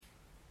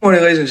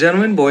Morning, ladies and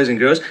gentlemen, boys and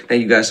girls.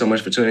 Thank you guys so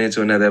much for tuning in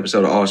to another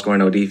episode of All Score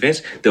No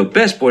Defense, the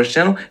best sports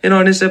channel. And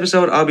on this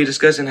episode, I'll be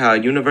discussing how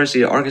the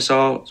University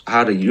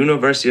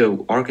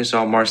of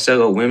Arkansas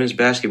Marcelo women's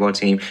basketball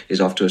team is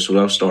off to a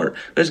slow start.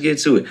 Let's get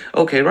to it.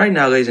 Okay, right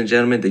now, ladies and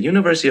gentlemen, the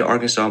University of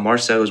Arkansas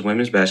Marcelo's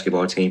women's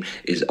basketball team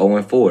is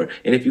 0-4.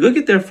 And if you look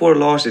at their 4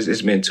 losses,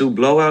 it's been 2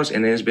 blowouts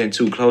and then it's been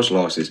 2 close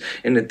losses.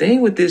 And the thing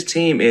with this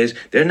team is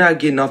they're not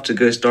getting off to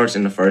good starts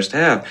in the first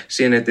half,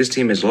 seeing that this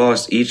team has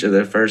lost each of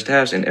their first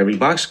halves in every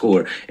box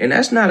score. And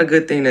that's not a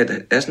good thing.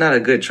 That's not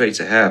a good trait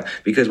to have,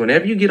 because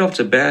whenever you get off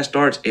to bad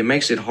starts, it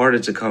makes it harder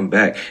to come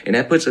back. And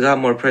that puts a lot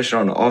more pressure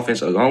on the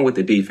offense along with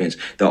the defense.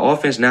 The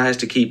offense now has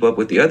to keep up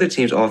with the other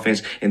team's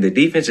offense, and the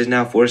defense is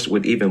now forced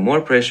with even more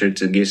pressure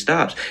to get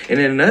stops. And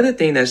then another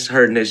thing that's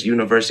hurting this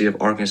University of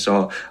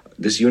Arkansas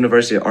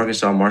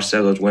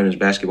Marcelo's women's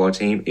basketball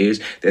team is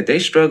that they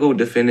struggle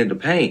defending the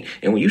paint.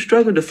 And when you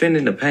struggle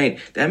defending the paint,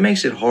 that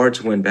makes it hard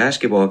to win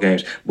basketball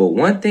games. But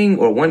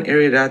one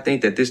area that I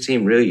think that this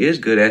team really is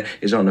good at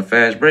is on the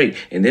fast break.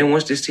 And then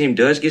once this team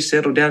does get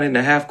settled down in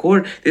the half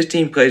court, this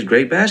team plays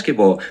great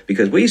basketball,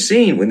 because we've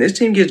seen when this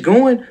team gets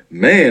going,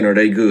 man, are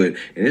they good.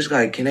 And it's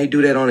like, can they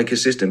do that on a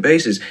consistent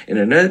basis? And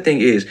another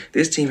thing is,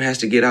 this team has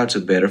to get out to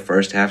better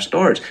first half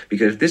starts,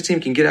 because if this team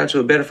can get out to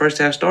a better first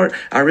half start,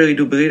 I really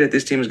do believe that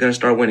this team is going to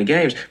start winning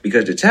games,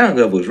 because the talent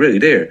level is really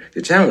there.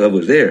 The talent level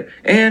is there.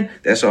 And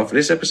that's all for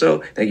this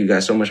episode. Thank you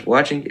guys so much for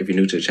watching. If you're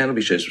new to the channel,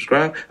 be sure to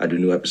subscribe. I do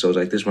new episodes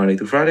like this Monday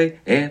through Friday,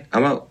 and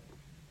I'm out.